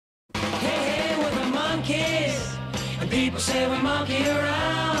monkeys, and people say we monkey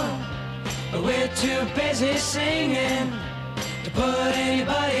around, but we're too busy singing to put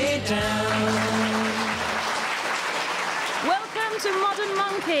anybody down. Welcome to Modern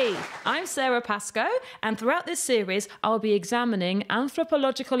Monkey. I'm Sara Pascoe, and throughout this series I'll be examining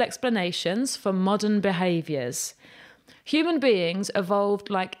anthropological explanations for modern behaviours. Human beings evolved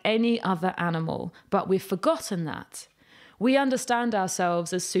like any other animal, but we've forgotten that. We understand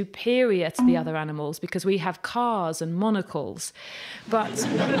ourselves as superior to the other animals because we have cars and monocles. But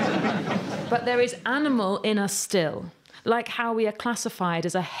there is animal in us still, like how we are classified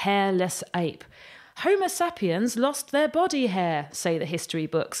as a hairless ape. Homo sapiens lost their body hair, say the history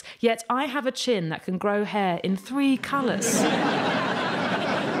books, yet I have a chin that can grow hair in 3 colours.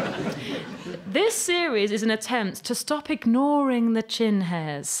 This series is an attempt to stop ignoring the chin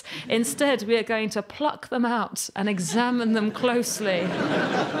hairs. Instead, we are going to pluck them out and examine them closely.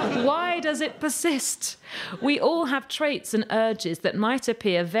 Why does it persist? We all have traits and urges that might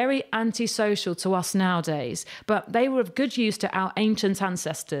appear very antisocial to us nowadays, but they were of good use to our ancient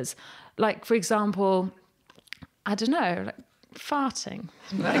ancestors. Like, for example, I don't know, like farting.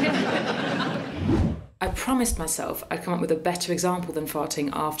 I promised myself I'd come up with a better example than farting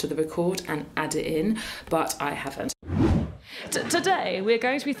after the record and add it in, but I haven't. Today, we're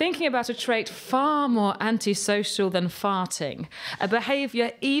going to be thinking about a trait far more antisocial than farting, a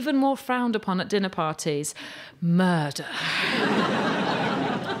behaviour even more frowned upon at dinner parties: murder.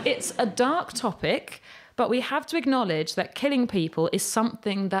 It's a dark topic, but we have to acknowledge that killing people is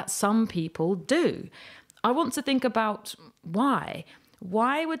something that some people do. I want to think about why.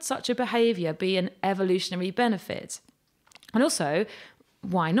 Why would such a behaviour be an evolutionary benefit? And also,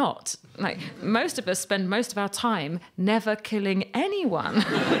 why not? Like, most of us spend most of our time never killing anyone.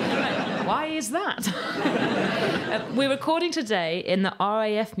 Why is that? We're recording today in the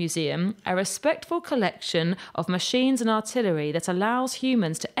RAF Museum, a respectful collection of machines and artillery that allows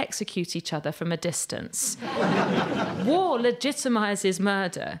humans to execute each other from a distance. War legitimises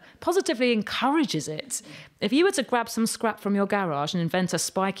murder, positively encourages it. If you were to grab some scrap from your garage and invent a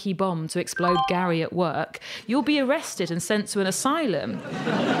spiky bomb to explode Gary at work, you'll be arrested and sent to an asylum.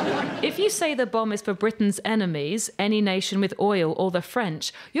 If you say the bomb is for Britain's enemies, any nation with oil, or the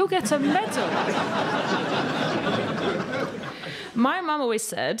French, you'll get a medal. My mum always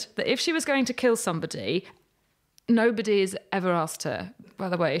said that if she was going to kill somebody, nobody's ever asked her, by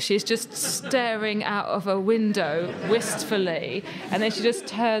the way. She's just staring out of a window wistfully, and then she just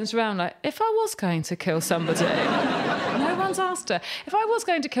turns around like, if I was going to kill somebody... No one's asked her. If I was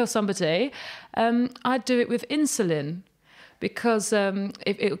going to kill somebody, I'd do it with insulin, because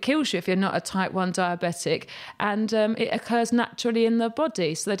it kills you if you're not a type 1 diabetic, and it occurs naturally in the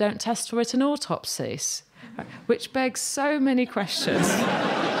body, so they don't test for it in autopsies. Which begs so many questions.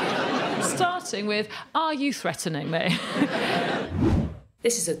 Starting with, are you threatening me?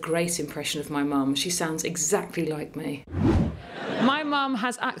 This is a great impression of my mum. She sounds exactly like me. My mum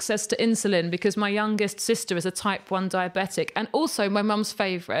has access to insulin because my youngest sister is a type 1 diabetic, and also my mum's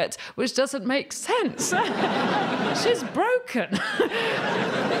favourite, which doesn't make sense. She's broken.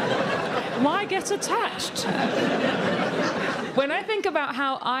 Why get attached? When I think about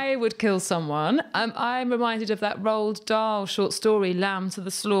how I would kill someone, I'm reminded of that Roald Dahl short story, Lamb to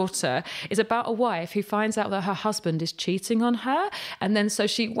the Slaughter. It's about a wife who finds out that her husband is cheating on her, and then so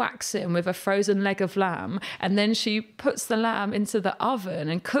she whacks him with a frozen leg of lamb, and then she puts the lamb into the oven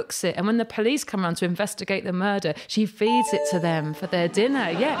and cooks it, and when the police come around to investigate the murder, she feeds it to them for their dinner.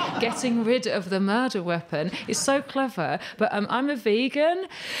 Yeah, getting rid of the murder weapon is so clever, but I'm a vegan,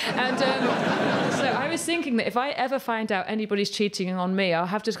 and so I was thinking that if I ever find out anybody's cheating on me, I'll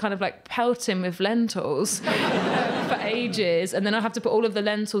have to kind of like pelt him with lentils for ages, and then I'll have to put all of the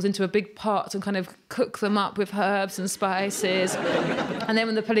lentils into a big pot and kind of cook them up with herbs and spices, and then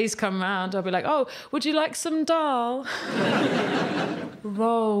when the police come round, I'll be like, oh, would you like some dal?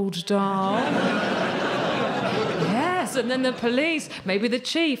 Rolled dal. Yes, and then the police, maybe the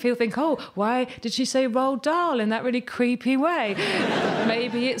chief, he'll think, oh, why did she say Roald Dahl in that really creepy way?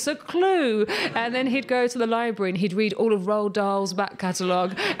 Maybe it's a clue. And then he'd go to the library and he'd read all of Roald Dahl's back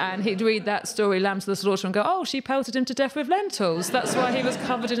catalogue, and he'd read that story, Lamb to the Slaughter, and go, oh, she pelted him to death with lentils. That's why he was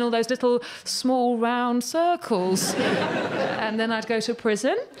covered in all those little small round circles. And then I'd go to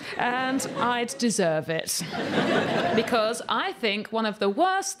prison and I'd deserve it. Because I think one of the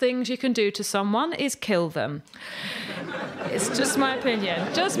worst things you can do to someone is kill them. It's just my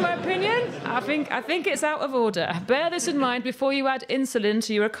opinion. Just my opinion. I think it's out of order. Bear this in mind before you add insulin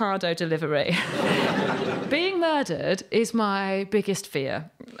to your Ocado delivery. Being murdered is my biggest fear.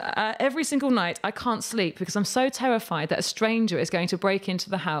 every single night I can't sleep because I'm so terrified that a stranger is going to break into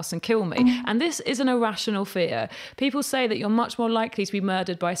the house and kill me. And this is an irrational fear. People say that you're much more likely to be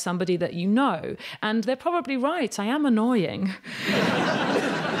murdered by somebody that you know. And they're probably right. I am annoying.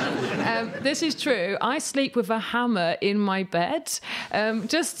 This is true. I sleep with a hammer in my bed,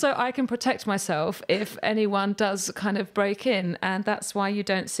 just so I can protect myself if anyone does kind of break in. And that's why you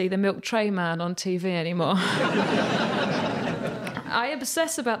don't see the milk tray man on TV anymore. I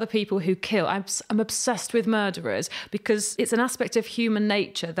obsess about the people who kill. I'm obsessed with murderers because it's an aspect of human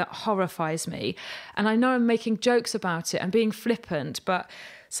nature that horrifies me. And I know I'm making jokes about it and being flippant, but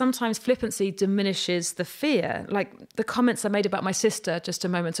sometimes flippancy diminishes the fear. Like the comments I made about my sister just a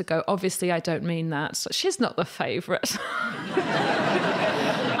moment ago, obviously I don't mean that. So she's not the favourite.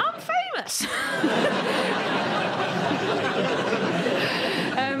 I'm famous.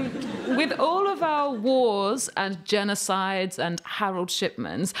 With all of our wars and genocides and Harold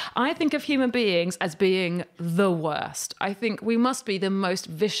Shipmans, I think of human beings as being the worst. I think we must be the most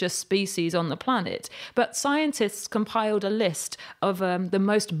vicious species on the planet. But scientists compiled a list of the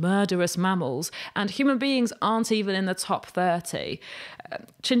most murderous mammals, and human beings aren't even in the top 30.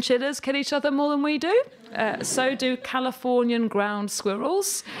 Chinchillas kill each other more than we do. So do Californian ground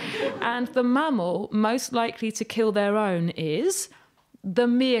squirrels. And the mammal most likely to kill their own is the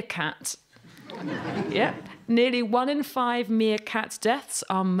meerkat. Yep. Nearly 1 in 5 meerkat deaths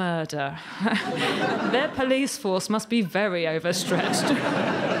are murder. Their police force must be very overstretched.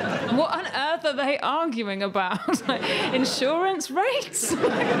 What on earth are they arguing about? Like, insurance rates?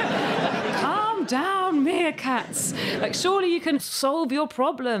 Calm down, meerkats. Like, surely you can solve your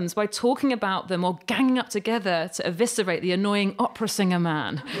problems by talking about them or ganging up together to eviscerate the annoying opera singer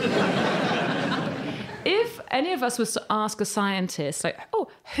man. If any of us was to ask a scientist, like, oh,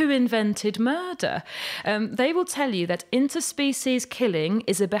 who invented murder? They will tell you that interspecies killing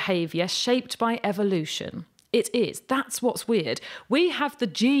is a behaviour shaped by evolution. It is. That's what's weird. We have the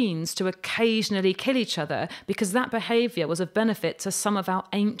genes to occasionally kill each other because that behaviour was of benefit to some of our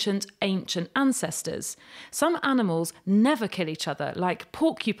ancient ancestors. Some animals never kill each other, like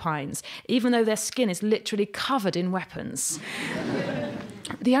porcupines, even though their skin is literally covered in weapons.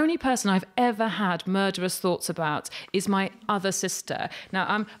 The only person I've ever had murderous thoughts about is my other sister. Now,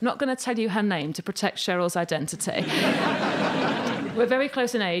 I'm not going to tell you her name to protect Cheryl's identity. We're very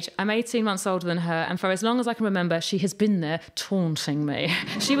close in age. I'm 18 months older than her, and for as long as I can remember, she has been there taunting me.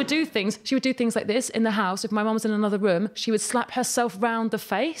 She would do things like this in the house. If my mum was in another room, she would slap herself round the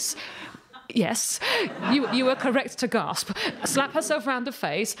face. Yes, you were correct to gasp. Slap herself round the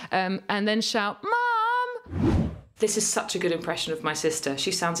face, and then shout, "Mum!" This is such a good impression of my sister.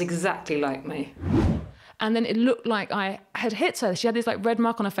 She sounds exactly like me. And then it looked like I had hit her. She had this like red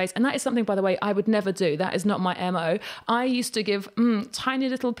mark on her face. And that is something, by the way, I would never do. That is not my MO. I used to give tiny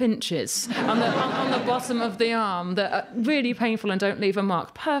little pinches on the bottom of the arm that are really painful and don't leave a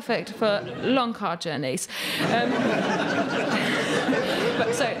mark. Perfect for long car journeys.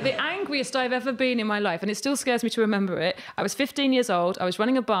 So the angriest I've ever been in my life, and it still scares me to remember it, I was 15 years old. I was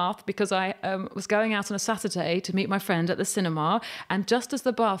running a bath because I was going out on a Saturday to meet my friend at the cinema. And just as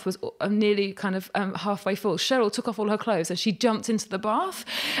the bath was nearly kind of halfway full, Cheryl took off all her clothes and she jumped into the bath.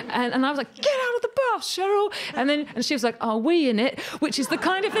 And I was like, "Get out of the bath, Cheryl!" And she was like, "Are we in it?" Which is the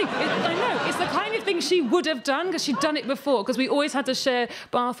kind of thing, I know, it's the kind of thing she would have done because she'd done it before, because we always had to share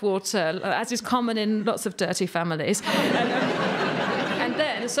bath water, as is common in lots of dirty families. And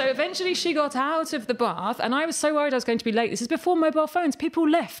then, so eventually she got out of the bath, and I was so worried I was going to be late. This is before mobile phones. People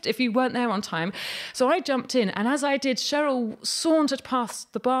left if you weren't there on time. So I jumped in, and as I did, Cheryl sauntered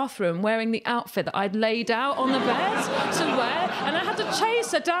past the bathroom wearing the outfit that I'd laid out on the bed to wear, and I had to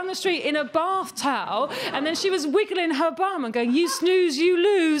chase her down the street in a bath towel, and then she was wiggling her bum and going, "You snooze, you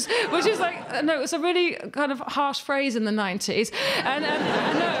lose," which is like, no, it's a really kind of harsh phrase in the 90s. And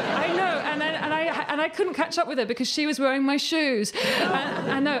I know, and I couldn't catch up with her because she was wearing my shoes.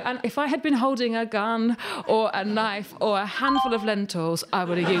 I know, and if I had been holding a gun or a knife or a handful of lentils, I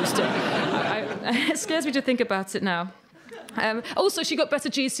would have used it. It scares me to think about it now. Also, she got better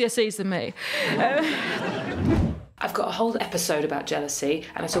GCSEs than me. I've got a whole episode about jealousy,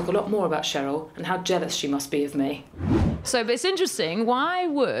 and I talk a lot more about Cheryl and how jealous she must be of me. But it's interesting, why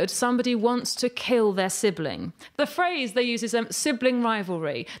would somebody want to kill their sibling? The phrase they use is sibling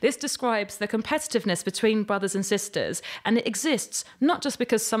rivalry. This describes the competitiveness between brothers and sisters, and it exists not just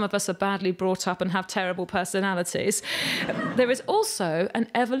because some of us are badly brought up and have terrible personalities. There is also an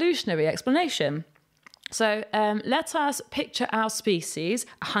evolutionary explanation. So let us picture our species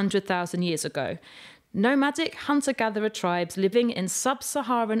 100,000 years ago. Nomadic hunter-gatherer tribes living in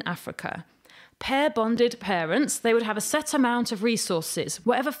sub-Saharan Africa. Pair-bonded parents, they would have a set amount of resources.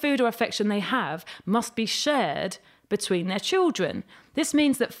 Whatever food or affection they have must be shared between their children. This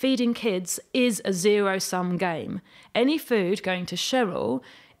means that feeding kids is a zero-sum game. Any food going to Cheryl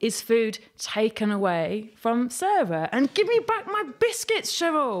is food taken away from Sarah. And give me back my biscuits,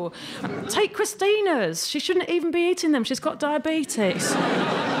 Cheryl. Take Christina's. She shouldn't even be eating them. She's got diabetes.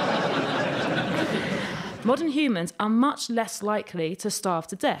 Modern humans are much less likely to starve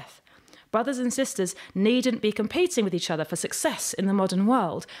to death. Brothers and sisters needn't be competing with each other for success in the modern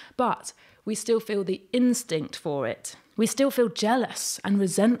world, but we still feel the instinct for it. We still feel jealous and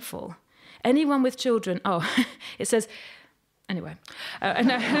resentful. Anyone with children, it says, anyway.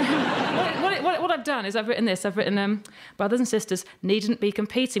 What I've done is I've written brothers and sisters needn't be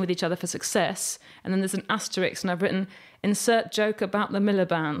competing with each other for success, and then there's an asterisk, and I've written, insert joke about the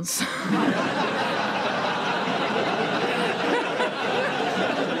Miliband's.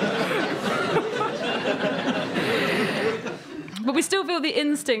 But we still feel the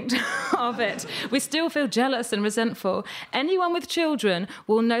instinct of it. We still feel jealous and resentful. Anyone with children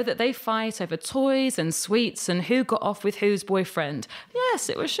will know that they fight over toys and sweets and who got off with whose boyfriend. Yes,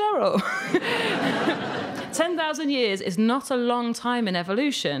 it was Cheryl. 10,000 years is not a long time in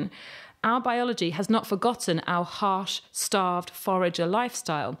evolution. Our biology has not forgotten our harsh, starved forager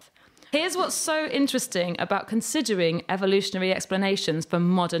lifestyle. Here's what's so interesting about considering evolutionary explanations for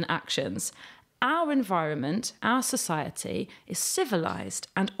modern actions. Our environment, our society, is civilised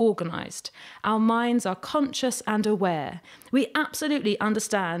and organised. Our minds are conscious and aware. We absolutely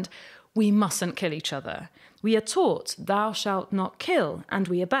understand we mustn't kill each other. We are taught, thou shalt not kill, and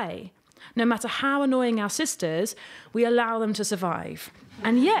we obey. No matter how annoying our sisters, we allow them to survive.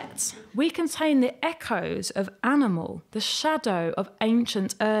 And yet, we contain the echoes of animal, the shadow of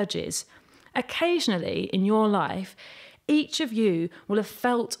ancient urges. Occasionally in your life, each of you will have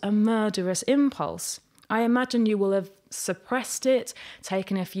felt a murderous impulse. I imagine you will have suppressed it,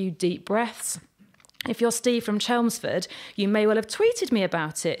 taken a few deep breaths. If you're Steve from Chelmsford, you may well have tweeted me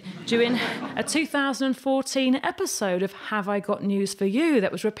about it during a 2014 episode of Have I Got News For You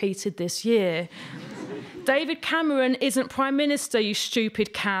that was repeated this year. David Cameron isn't Prime Minister, you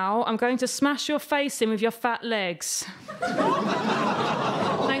stupid cow. I'm going to smash your face in with your fat legs.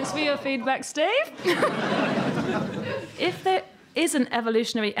 Thanks for your feedback, Steve. If there is an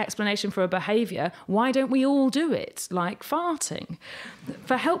evolutionary explanation for a behaviour, why don't we all do it, like farting?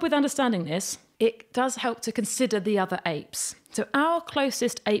 For help with understanding this, it does help to consider the other apes. So our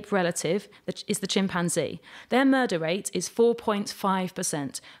closest ape relative is the chimpanzee. Their murder rate is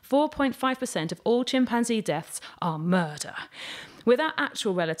 4.5%. 4.5% of all chimpanzee deaths are murder. With our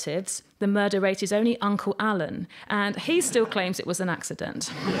actual relatives, the murder rate is only Uncle Alan, and he still claims it was an accident.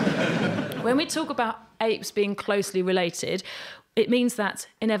 When we talk about apes being closely related, it means that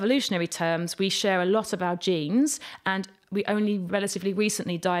in evolutionary terms, we share a lot of our genes, and we only relatively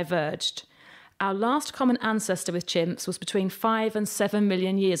recently diverged. Our last common ancestor with chimps was between 5 and 7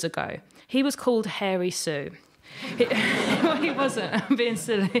 million years ago. He was called Hairy Sue. Well, he wasn't. I'm being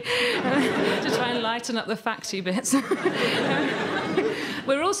silly. To try and lighten up the facty bits.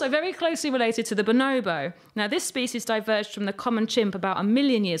 We're also very closely related to the bonobo. Now, this species diverged from the common chimp about 1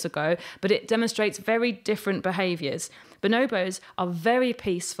 million years ago, but it demonstrates very different behaviours. Bonobos are very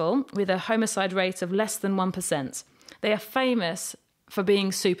peaceful, with a homicide rate of less than 1%. They are famous for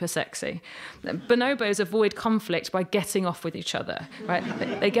being super sexy. Bonobos avoid conflict by getting off with each other, right?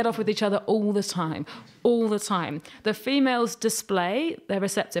 They get off with each other all the time. The females display their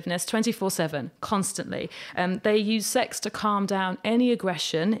receptiveness 24/7, constantly. They use sex to calm down any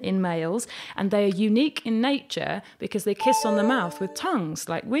aggression in males, and they are unique in nature because they kiss on the mouth with tongues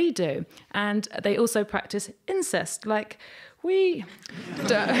like we do. And they also practice incest like we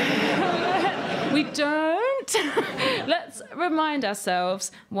don't. We don't. Let's remind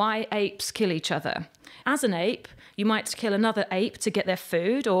ourselves why apes kill each other. As an ape, you might kill another ape to get their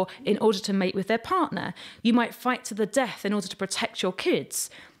food or in order to mate with their partner. You might fight to the death in order to protect your kids.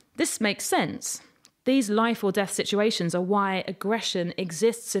 This makes sense. These life or death situations are why aggression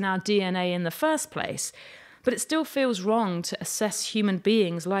exists in our DNA in the first place. But it still feels wrong to assess human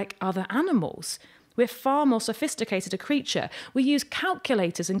beings like other animals. We're far more sophisticated a creature. We use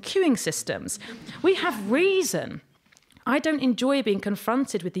calculators and queuing systems. We have reason. I don't enjoy being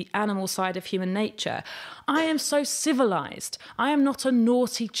confronted with the animal side of human nature. I am so civilised. I am not a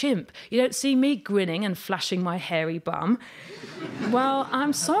naughty chimp. You don't see me grinning and flashing my hairy bum. Well,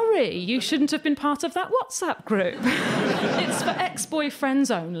 I'm sorry. You shouldn't have been part of that WhatsApp group. It's for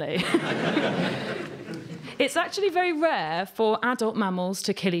ex-boyfriends only. It's actually very rare for adult mammals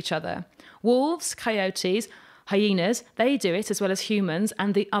to kill each other. Wolves, coyotes, Hyenas, they do it as well as humans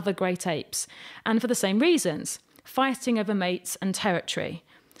and the other great apes. And for the same reasons, fighting over mates and territory.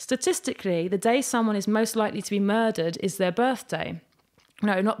 Statistically, the day someone is most likely to be murdered is their birthday.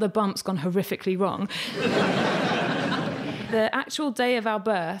 No, not the bump's gone horrifically wrong. The actual day of our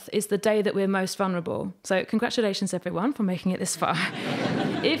birth is the day that we're most vulnerable. So congratulations, everyone, for making it this far.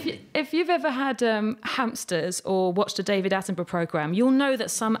 If you've ever had hamsters or watched a David Attenborough programme, you'll know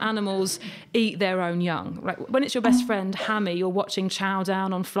that some animals eat their own young. Like when it's your best friend, Hammy, you're watching Chow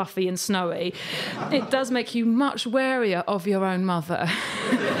Down on Fluffy and Snowy, it does make you much warier of your own mother.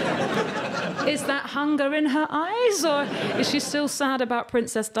 Is that hunger in her eyes, or is she still sad about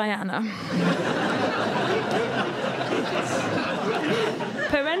Princess Diana?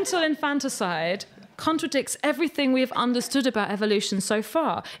 Parental infanticide contradicts everything we have understood about evolution so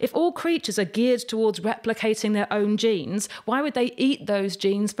far. If all creatures are geared towards replicating their own genes, why would they eat those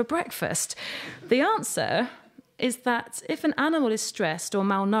genes for breakfast? The answer is that if an animal is stressed or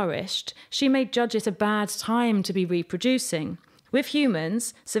malnourished, she may judge it a bad time to be reproducing. With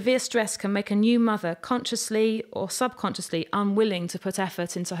humans, severe stress can make a new mother consciously or subconsciously unwilling to put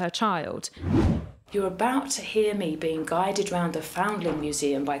effort into her child. You're about to hear me being guided round the Foundling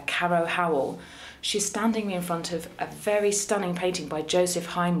Museum by Caro Howell. She's standing in front of a very stunning painting by Joseph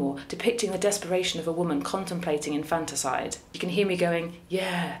Highmore depicting the desperation of a woman contemplating infanticide. You can hear me going,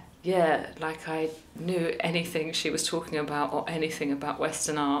 yeah, like I knew anything she was talking about or anything about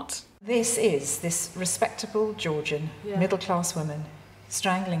Western art. This is this respectable Georgian middle-class woman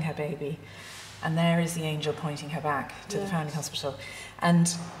strangling her baby, and there is the angel pointing her back to the Foundling Hospital.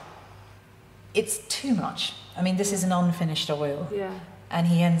 And it's too much. I mean, this is an unfinished oil. Yeah. And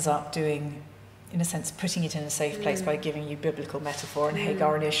he ends up doing, in a sense, putting it in a safe place by giving you biblical metaphor and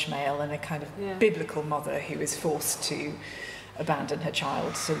Hagar and Ishmael and a kind of biblical mother who is forced to abandon her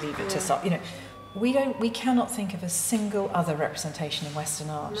child to leave it to suffer. You know, we cannot think of a single other representation in Western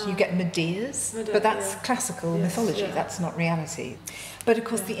art. No. You get Medeas, but that's classical mythology. That's not reality. But of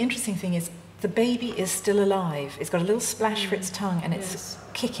course, the interesting thing is the baby is still alive. It's got a little splash for its tongue and it's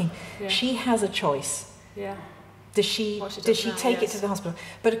kicking. Yeah. She has a choice. Yeah. Does she take it to the hospital?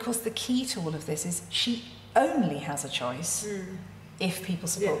 But of course, the key to all of this is she only has a choice if people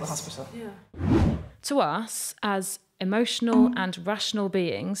support the hospital. Yeah. To us, as emotional and rational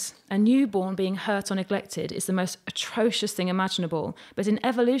beings, a newborn being hurt or neglected is the most atrocious thing imaginable. But in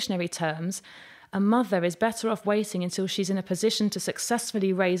evolutionary terms, a mother is better off waiting until she's in a position to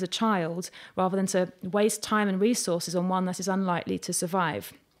successfully raise a child rather than to waste time and resources on one that is unlikely to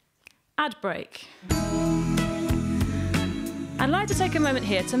survive. Ad break. I'd like to take a moment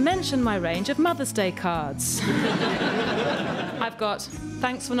here to mention my range of Mother's Day cards. I've got,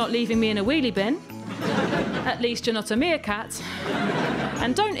 thanks for not leaving me in a wheelie bin. At least you're not a meerkat.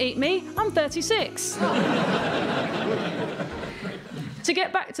 And don't eat me, I'm 36. To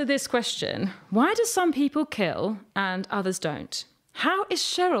get back to this question, why do some people kill and others don't? How is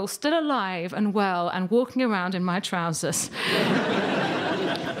Cheryl still alive and well and walking around in my trousers?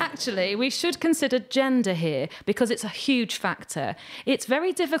 Actually, we should consider gender here because it's a huge factor. It's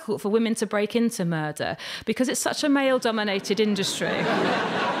very difficult for women to break into murder because it's such a male-dominated industry.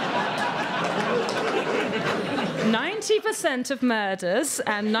 90% of murders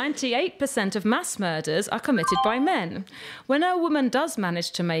and 98% of mass murders are committed by men. When a woman does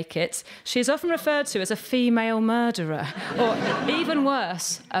manage to make it, she is often referred to as a female murderer, or even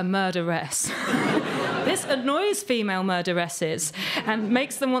worse, a murderess. This annoys female murderesses and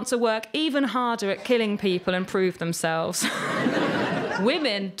makes them want to work even harder at killing people and prove themselves.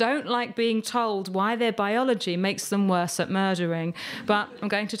 Women don't like being told why their biology makes them worse at murdering, but I'm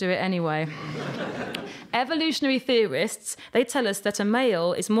going to do it anyway. Evolutionary theorists, they tell us that a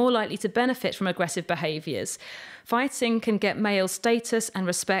male is more likely to benefit from aggressive behaviours. Fighting can get male status and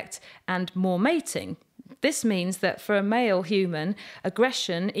respect and more mating. This means that for a male human,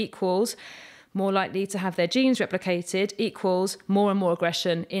 aggression equals more likely to have their genes replicated equals more and more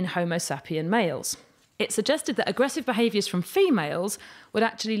aggression in Homo sapien males. It suggested that aggressive behaviours from females would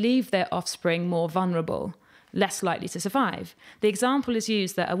actually leave their offspring more vulnerable, less likely to survive. The example is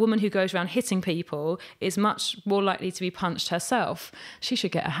used that a woman who goes around hitting people is much more likely to be punched herself. She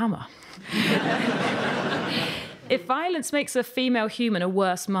should get a hammer. If violence makes a female human a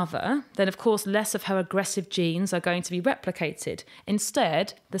worse mother, then of course less of her aggressive genes are going to be replicated.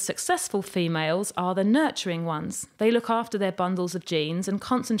 Instead, the successful females are the nurturing ones. They look after their bundles of genes and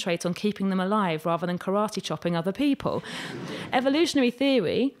concentrate on keeping them alive rather than karate chopping other people. Evolutionary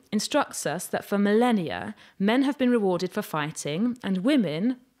theory instructs us that for millennia, men have been rewarded for fighting and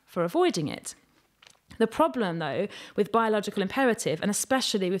women for avoiding it. The problem, though, with biological imperative, and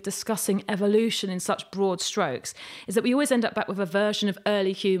especially with discussing evolution in such broad strokes, is that we always end up back with a version of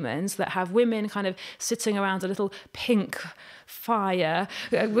early humans that have women kind of sitting around a little pink fire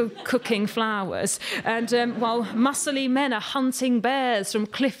cooking flowers, and while muscly men are hunting bears from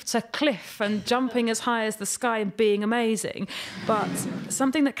cliff to cliff and jumping as high as the sky and being amazing. But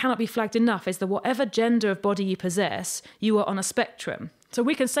something that cannot be flagged enough is that whatever gender of body you possess, you are on a spectrum. So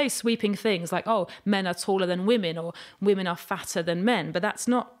we can say sweeping things like, oh, men are taller than women, or women are fatter than men, but that's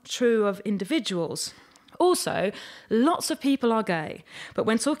not true of individuals. Also, lots of people are gay, but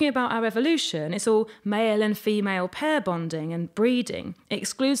when talking about our evolution, it's all male and female pair bonding and breeding. It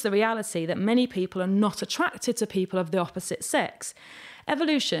excludes the reality that many people are not attracted to people of the opposite sex.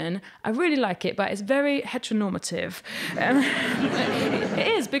 Evolution, I really like it, but it's very heteronormative. It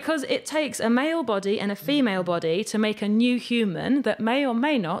is, because it takes a male body and a female body to make a new human that may or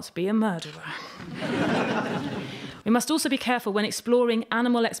may not be a murderer. We must also be careful when exploring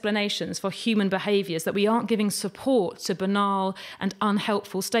animal explanations for human behaviours that we aren't giving support to banal and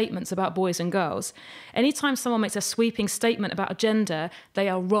unhelpful statements about boys and girls. Anytime someone makes a sweeping statement about a gender, they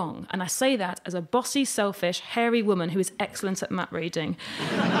are wrong. And I say that as a bossy, selfish, hairy woman who is excellent at map reading.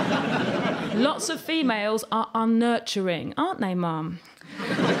 Lots of females are unnurturing, aren't they, Mum?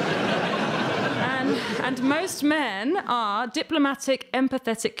 And most men are diplomatic,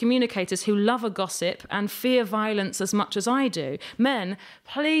 empathetic communicators who love a gossip and fear violence as much as I do. Men,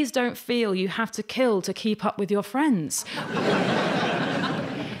 please don't feel you have to kill to keep up with your friends.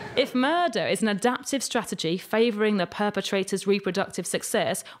 If murder is an adaptive strategy favouring the perpetrator's reproductive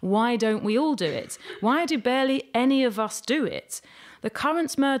success, why don't we all do it? Why do barely any of us do it? The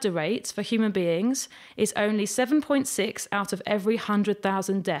current murder rate for human beings is only 7.6 out of every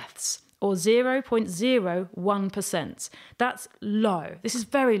 100,000 deaths, or 0.01%. That's low. This is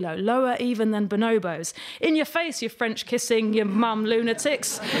very low, lower even than bonobos. In your face, you French-kissing, your mum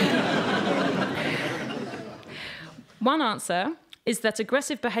lunatics. One answer is that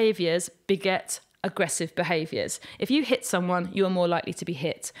aggressive behaviours beget aggressive behaviours. If you hit someone, you are more likely to be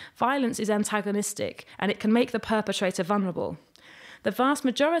hit. Violence is antagonistic, and it can make the perpetrator vulnerable. The vast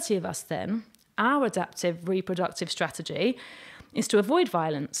majority of us, then, our adaptive reproductive strategy is to avoid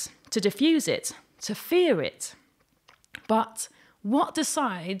violence, to diffuse it, to fear it. But what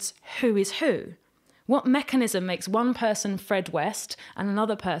decides who is who? What mechanism makes one person Fred West and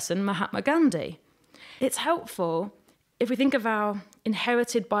another person Mahatma Gandhi? It's helpful if we think of our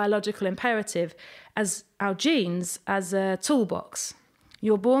inherited biological imperative as our genes as a toolbox.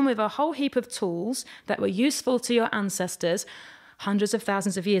 You're born with a whole heap of tools that were useful to your ancestors hundreds of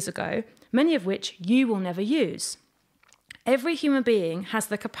thousands of years ago, many of which you will never use. Every human being has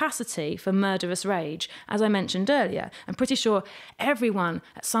the capacity for murderous rage, as I mentioned earlier. I'm pretty sure everyone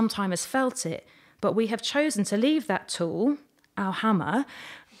at some time has felt it, but we have chosen to leave that tool, our hammer,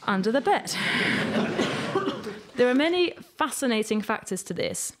 under the bed. There are many fascinating factors to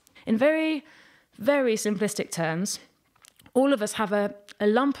this. In very, very simplistic terms, all of us have a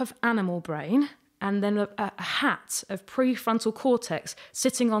lump of animal brain and then a hat of prefrontal cortex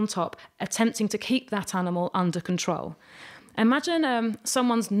sitting on top, attempting to keep that animal under control. Imagine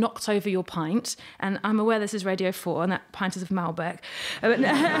someone's knocked over your pint, and I'm aware this is Radio 4, and that pint is of Malbec. But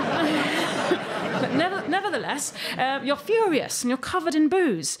nevertheless, you're furious and you're covered in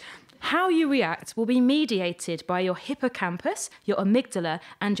booze. How you react will be mediated by your hippocampus, your amygdala,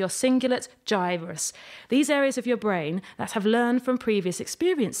 and your cingulate gyrus. These areas of your brain that have learned from previous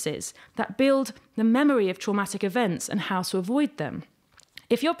experiences, that build the memory of traumatic events and how to avoid them.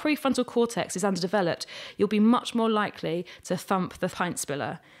 If your prefrontal cortex is underdeveloped, you'll be much more likely to thump the pint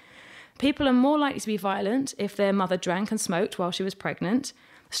spiller. People are more likely to be violent if their mother drank and smoked while she was pregnant.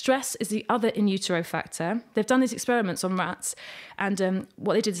 Stress is the other in utero factor. They've done these experiments on rats, and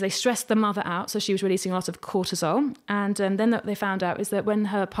what they did is they stressed the mother out, so she was releasing a lot of cortisol, and then what they found out is that when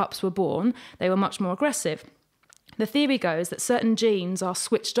her pups were born, they were much more aggressive. The theory goes that certain genes are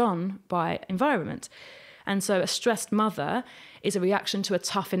switched on by environment, and so a stressed mother is a reaction to a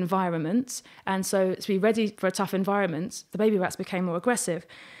tough environment, and so to be ready for a tough environment, the baby rats became more aggressive.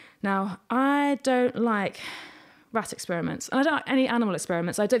 Now, I don't like rat experiments, and I don't like any animal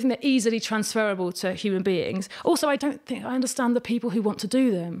experiments. I don't think they're easily transferable to human beings. Also, I don't think I understand the people who want to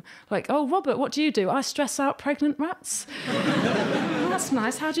do them. Like, oh, Robert, what do you do? I stress out pregnant rats. Oh, that's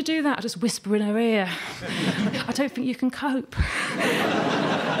nice. How do you do that? I just whisper in her ear. I don't think you can cope.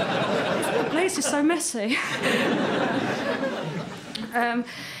 The place is so messy.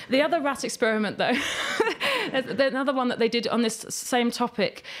 The other rat experiment, though, another one that they did on this same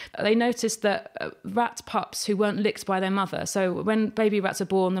topic, they noticed that rat pups who weren't licked by their mother, so when baby rats are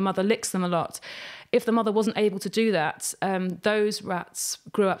born, the mother licks them a lot. If the mother wasn't able to do that, those rats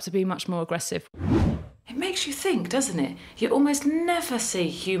grew up to be much more aggressive. It makes you think, doesn't it? You almost never see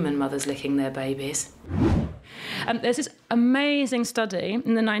human mothers licking their babies. There's this amazing study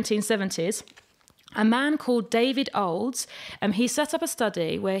in the 1970s. A man called David Olds, he set up a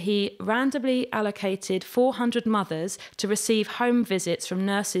study where he randomly allocated 400 mothers to receive home visits from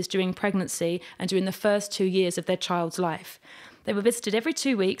nurses during pregnancy and during the first 2 years of their child's life. They were visited every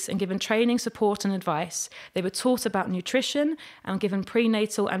 2 weeks and given training, support and advice. They were taught about nutrition and given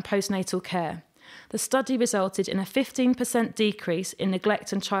prenatal and postnatal care. The study resulted in a 15% decrease in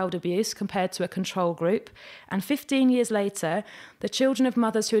neglect and child abuse compared to a control group, and 15 years later, the children of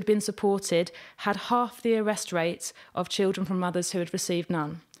mothers who had been supported had half the arrest rate of children from mothers who had received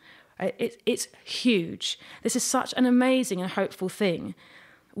none. It's huge. This is such an amazing and hopeful thing.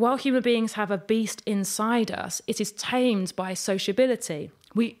 While human beings have a beast inside us, it is tamed by sociability.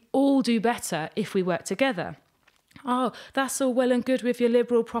 We all do better if we work together. Oh, that's all well and good with your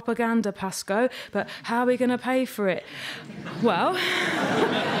liberal propaganda, Pascoe, but how are we going to pay for it? Well,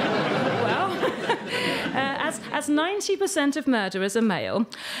 as 90% of murderers are male,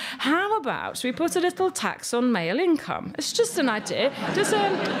 how about we put a little tax on male income? It's just an idea. Just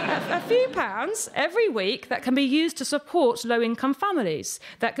a few pounds every week that can be used to support low-income families,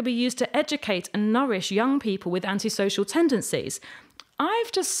 that can be used to educate and nourish young people with antisocial tendencies.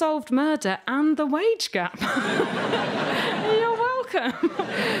 I've just solved murder and the wage gap. You're welcome.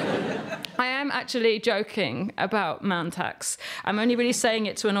 I am actually joking about man tax. I'm only really saying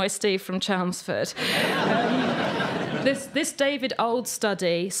it to annoy Steve from Chelmsford. This David Olds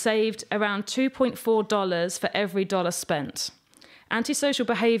study saved around $2.4 for every dollar spent. Antisocial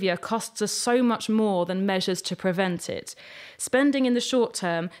behaviour costs us so much more than measures to prevent it. Spending in the short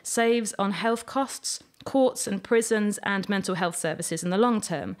term saves on health costs, courts and prisons and mental health services in the long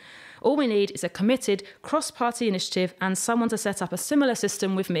term. All we need is a committed cross-party initiative and someone to set up a similar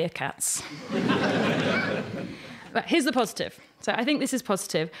system with meerkats. But here's the positive. So I think this is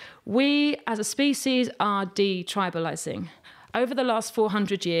positive. We as a species are detribalising. Over the last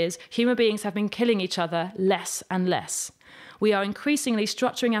 400 years, human beings have been killing each other less and less. We are increasingly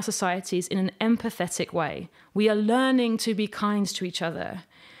structuring our societies in an empathetic way. We are learning to be kind to each other.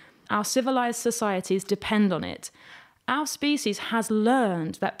 Our civilised societies depend on it. Our species has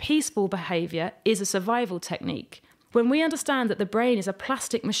learned that peaceful behaviour is a survival technique. When we understand that the brain is a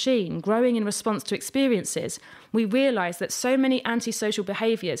plastic machine growing in response to experiences, we realise that so many antisocial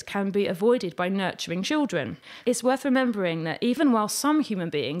behaviours can be avoided by nurturing children. It's worth remembering that even while some human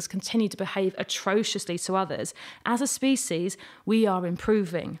beings continue to behave atrociously to others, as a species, we are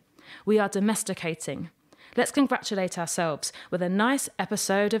improving. We are domesticating. Let's congratulate ourselves with a nice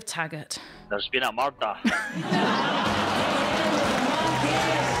episode of Taggart. There's been a murder.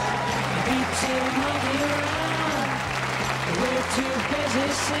 We're too busy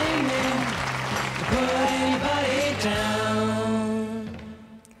singing to put